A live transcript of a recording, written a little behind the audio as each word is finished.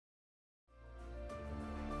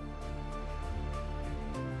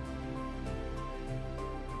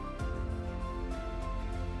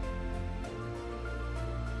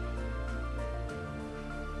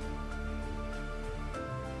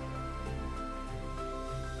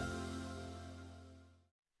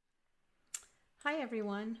Hi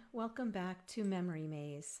everyone, welcome back to Memory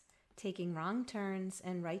Maze, taking wrong turns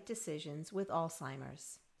and right decisions with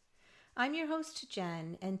Alzheimer's. I'm your host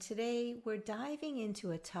Jen, and today we're diving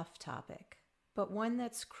into a tough topic, but one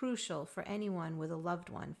that's crucial for anyone with a loved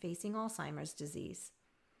one facing Alzheimer's disease.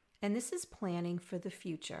 And this is planning for the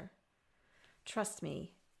future. Trust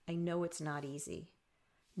me, I know it's not easy.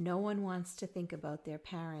 No one wants to think about their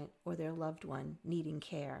parent or their loved one needing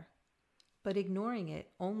care. But ignoring it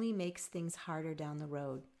only makes things harder down the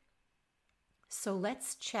road. So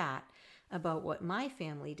let's chat about what my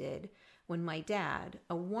family did when my dad,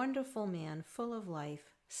 a wonderful man full of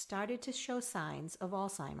life, started to show signs of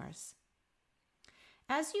Alzheimer's.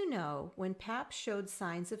 As you know, when Pap showed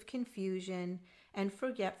signs of confusion and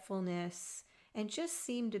forgetfulness and just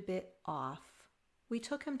seemed a bit off, we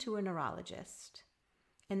took him to a neurologist.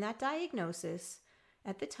 And that diagnosis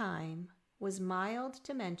at the time was mild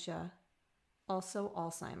dementia, also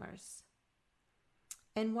Alzheimer's.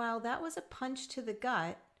 And while that was a punch to the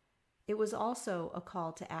gut, it was also a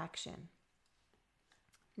call to action.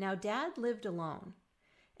 Now, Dad lived alone,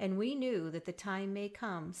 and we knew that the time may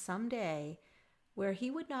come someday where he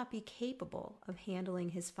would not be capable of handling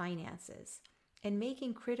his finances and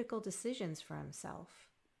making critical decisions for himself.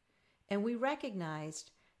 And we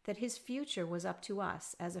recognized that his future was up to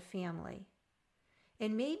us as a family.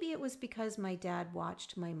 And maybe it was because my dad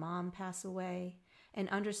watched my mom pass away and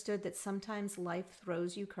understood that sometimes life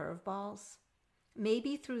throws you curveballs.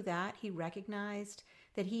 Maybe through that he recognized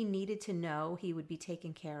that he needed to know he would be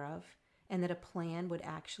taken care of and that a plan would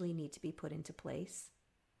actually need to be put into place.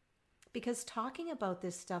 Because talking about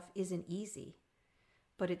this stuff isn't easy,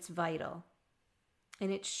 but it's vital. And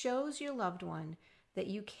it shows your loved one that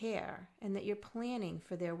you care and that you're planning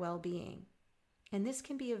for their well-being. And this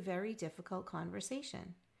can be a very difficult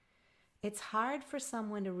conversation. It's hard for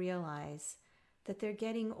someone to realize that they're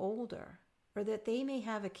getting older or that they may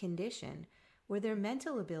have a condition where their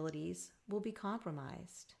mental abilities will be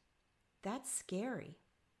compromised. That's scary.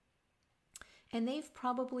 And they've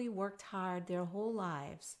probably worked hard their whole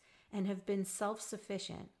lives and have been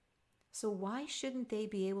self-sufficient. So why shouldn't they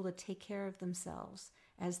be able to take care of themselves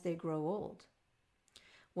as they grow old?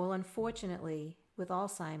 Well, unfortunately, with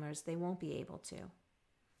Alzheimer's, they won't be able to.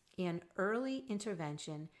 And early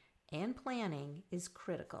intervention and planning is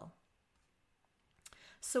critical.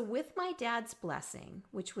 So with my dad's blessing,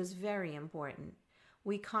 which was very important,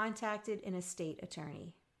 we contacted an estate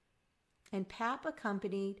attorney. And Pap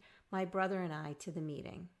accompanied my brother and I to the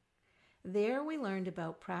meeting. There we learned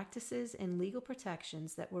about practices and legal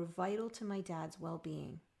protections that were vital to my dad's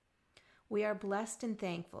well-being. We are blessed and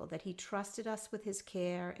thankful that he trusted us with his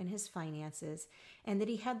care and his finances, and that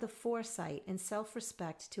he had the foresight and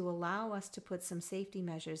self-respect to allow us to put some safety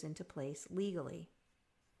measures into place legally.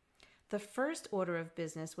 The first order of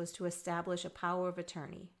business was to establish a power of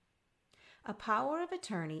attorney. A power of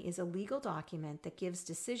attorney is a legal document that gives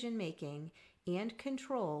decision-making and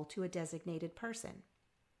control to a designated person.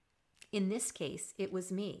 In this case, it was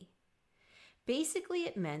me. Basically,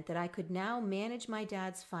 it meant that I could now manage my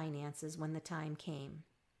dad's finances when the time came.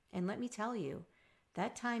 And let me tell you,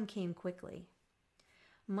 that time came quickly.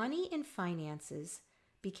 Money and finances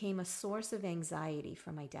became a source of anxiety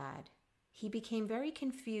for my dad. He became very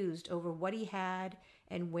confused over what he had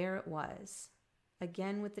and where it was.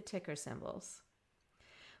 Again with the ticker symbols.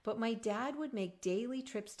 But my dad would make daily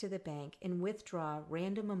trips to the bank and withdraw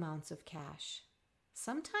random amounts of cash.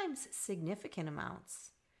 Sometimes significant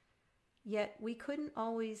amounts. Yet we couldn't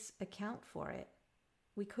always account for it.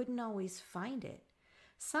 We couldn't always find it.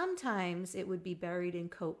 Sometimes it would be buried in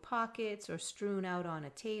coat pockets or strewn out on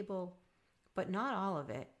a table, but not all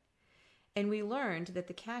of it. And we learned that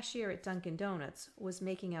the cashier at Dunkin' Donuts was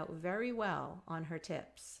making out very well on her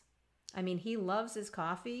tips. I mean, he loves his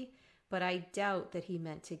coffee, but I doubt that he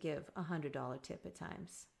meant to give a $100 tip at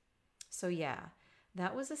times. So yeah,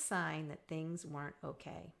 that was a sign that things weren't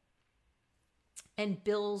okay. And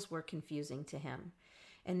bills were confusing to him,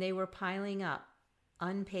 and they were piling up,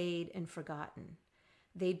 unpaid and forgotten.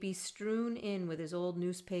 They'd be strewn in with his old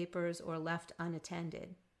newspapers or left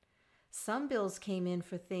unattended. Some bills came in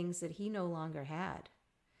for things that he no longer had.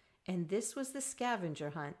 And this was the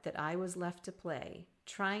scavenger hunt that I was left to play,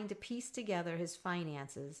 trying to piece together his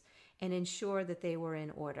finances and ensure that they were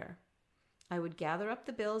in order. I would gather up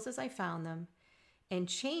the bills as I found them and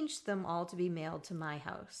change them all to be mailed to my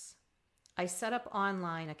house. I set up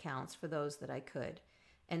online accounts for those that I could,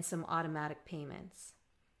 and some automatic payments.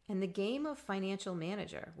 And the game of financial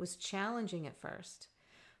manager was challenging at first,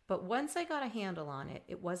 but once I got a handle on it,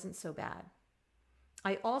 it wasn't so bad.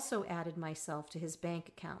 I also added myself to his bank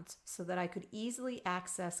accounts so that I could easily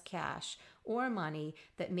access cash or money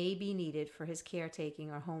that may be needed for his caretaking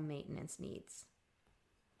or home maintenance needs.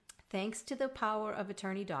 Thanks to the power of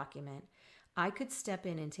attorney document, I could step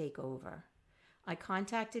in and take over. I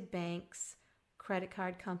contacted banks, credit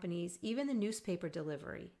card companies, even the newspaper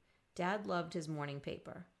delivery. Dad loved his morning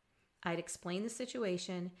paper. I'd explain the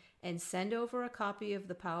situation and send over a copy of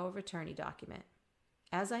the power of attorney document.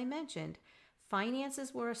 As I mentioned,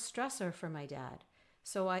 finances were a stressor for my dad,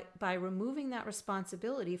 so by removing that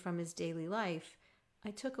responsibility from his daily life,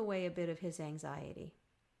 I took away a bit of his anxiety.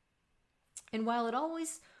 And while it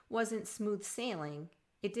always wasn't smooth sailing,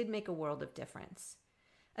 it did make a world of difference.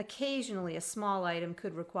 Occasionally, a small item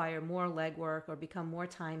could require more legwork or become more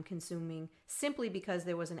time-consuming simply because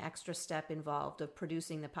there was an extra step involved of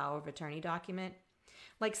producing the power of attorney document,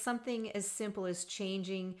 like something as simple as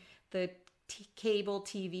changing the cable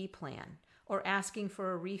TV plan or asking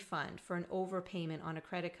for a refund for an overpayment on a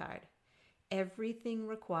credit card. Everything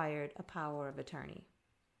required a power of attorney.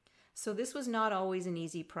 So this was not always an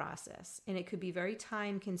easy process, and it could be very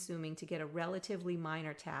time-consuming to get a relatively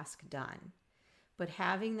minor task done. But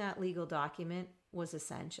having that legal document was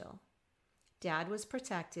essential. Dad was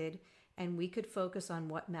protected, and we could focus on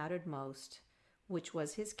what mattered most, which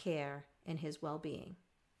was his care and his well-being.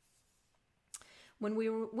 When we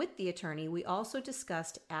were with the attorney, we also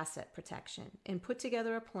discussed asset protection and put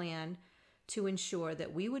together a plan to ensure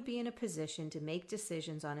that we would be in a position to make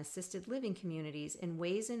decisions on assisted living communities in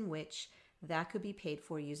ways in which that could be paid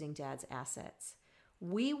for using Dad's assets.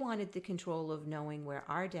 We wanted the control of knowing where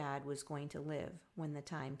our dad was going to live when the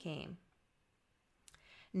time came.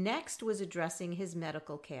 Next was addressing his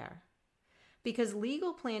medical care. Because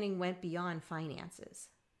legal planning went beyond finances,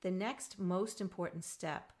 the next most important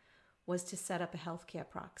step was to set up a healthcare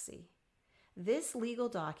proxy. This legal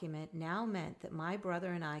document now meant that my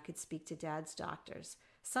brother and I could speak to Dad's doctors,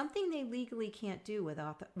 something they legally can't do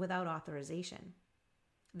without authorization.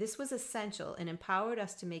 This was essential and empowered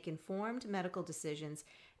us to make informed medical decisions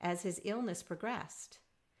as his illness progressed.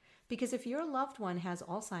 Because if your loved one has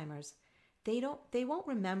Alzheimer's, they won't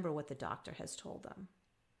remember what the doctor has told them.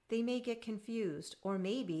 They may get confused, or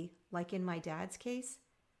maybe, like in my dad's case,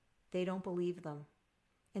 they don't believe them.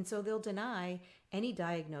 And so they'll deny any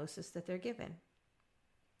diagnosis that they're given.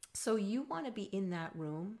 So you want to be in that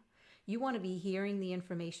room. You want to be hearing the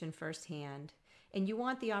information firsthand. And you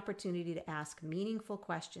want the opportunity to ask meaningful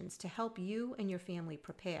questions to help you and your family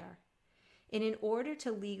prepare. And in order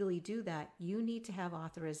to legally do that, you need to have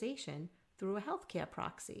authorization through a healthcare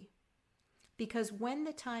proxy. Because when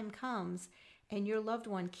the time comes and your loved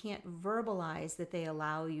one can't verbalize that they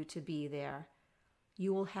allow you to be there,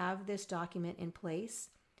 you will have this document in place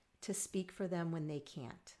to speak for them when they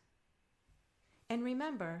can't. And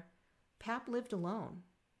remember, Pap lived alone.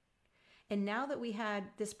 And now that we had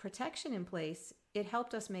this protection in place, it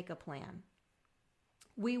helped us make a plan.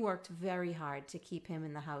 We worked very hard to keep him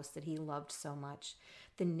in the house that he loved so much,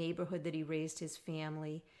 the neighborhood that he raised his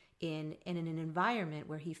family in, and in an environment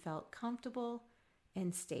where he felt comfortable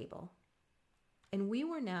and stable. And we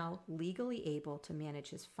were now legally able to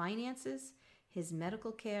manage his finances, his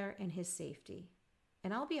medical care, and his safety.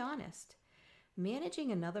 And I'll be honest,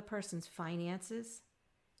 managing another person's finances,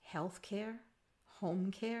 health care,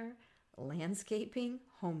 home care, landscaping,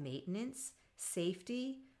 home maintenance,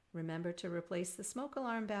 safety, remember to replace the smoke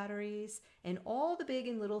alarm batteries, and all the big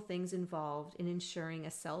and little things involved in ensuring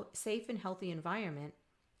a safe and healthy environment,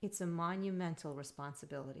 it's a monumental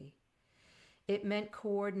responsibility. It meant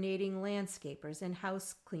coordinating landscapers and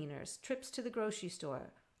house cleaners, trips to the grocery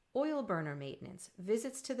store, oil burner maintenance,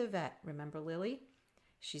 visits to the vet. Remember Lily?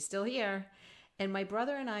 She's still here. And my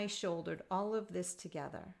brother and I shouldered all of this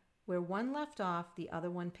together. Where one left off, the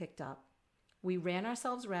other one picked up. We ran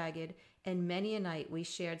ourselves ragged, and many a night we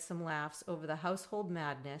shared some laughs over the household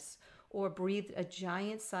madness or breathed a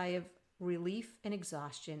giant sigh of relief and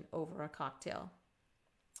exhaustion over a cocktail.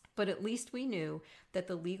 But at least we knew that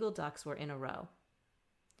the legal ducks were in a row.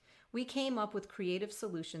 We came up with creative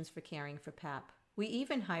solutions for caring for Pap. We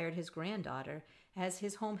even hired his granddaughter as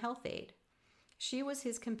his home health aide. She was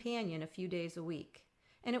his companion a few days a week,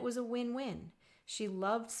 and it was a win-win. She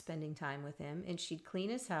loved spending time with him, and she'd clean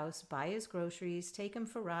his house, buy his groceries, take him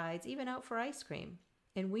for rides, even out for ice cream.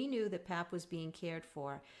 And we knew that Pap was being cared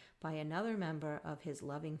for by another member of his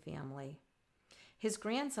loving family. His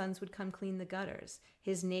grandsons would come clean the gutters.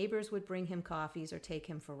 His neighbors would bring him coffees or take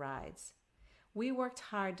him for rides. We worked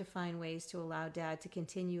hard to find ways to allow Dad to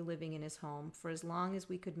continue living in his home for as long as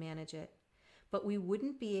we could manage it. But we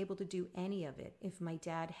wouldn't be able to do any of it if my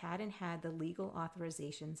dad hadn't had the legal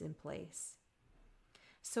authorizations in place.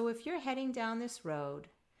 So if you're heading down this road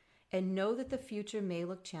and know that the future may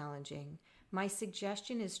look challenging, my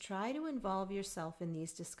suggestion is try to involve yourself in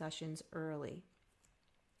these discussions early.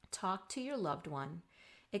 Talk to your loved one,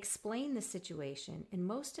 explain the situation, and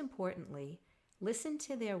most importantly, listen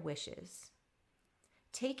to their wishes.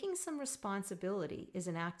 Taking some responsibility is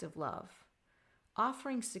an act of love.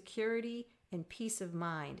 Offering security and peace of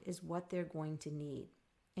mind is what they're going to need.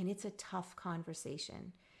 And it's a tough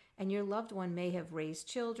conversation. And your loved one may have raised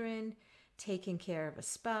children, taken care of a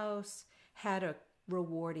spouse, had a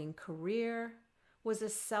rewarding career, was a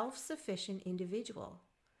self-sufficient individual.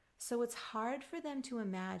 So it's hard for them to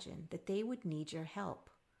imagine that they would need your help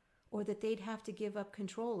or that they'd have to give up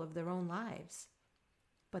control of their own lives.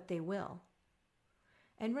 But they will.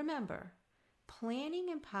 And remember, planning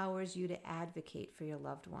empowers you to advocate for your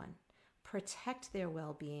loved one, protect their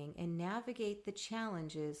well-being, and navigate the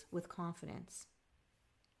challenges with confidence.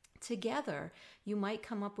 Together, you might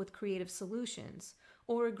come up with creative solutions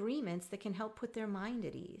or agreements that can help put their mind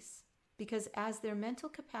at ease. Because as their mental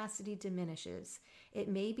capacity diminishes, it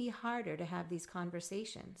may be harder to have these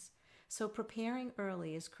conversations. So preparing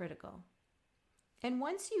early is critical. And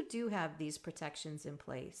once you do have these protections in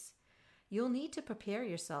place, you'll need to prepare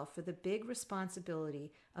yourself for the big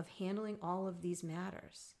responsibility of handling all of these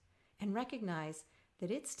matters and recognize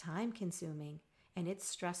that it's time-consuming and it's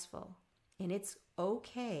stressful and it's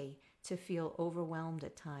okay to feel overwhelmed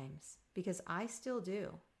at times, because I still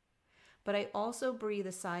do. But I also breathe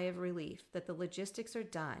a sigh of relief that the logistics are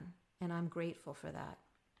done, and I'm grateful for that.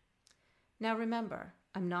 Now remember,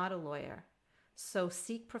 I'm not a lawyer, so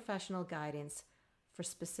seek professional guidance for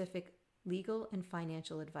specific legal and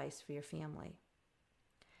financial advice for your family.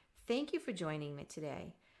 Thank you for joining me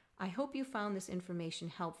today. I hope you found this information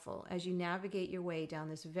helpful as you navigate your way down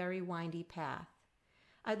this very windy path.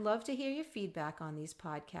 I'd love to hear your feedback on these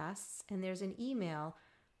podcasts, and there's an email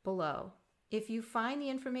below. If you find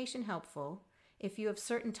the information helpful, if you have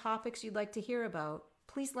certain topics you'd like to hear about,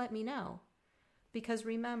 please let me know. Because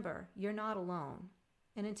remember, you're not alone.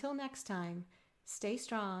 And until next time, stay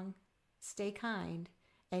strong, stay kind,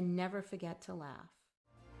 and never forget to laugh.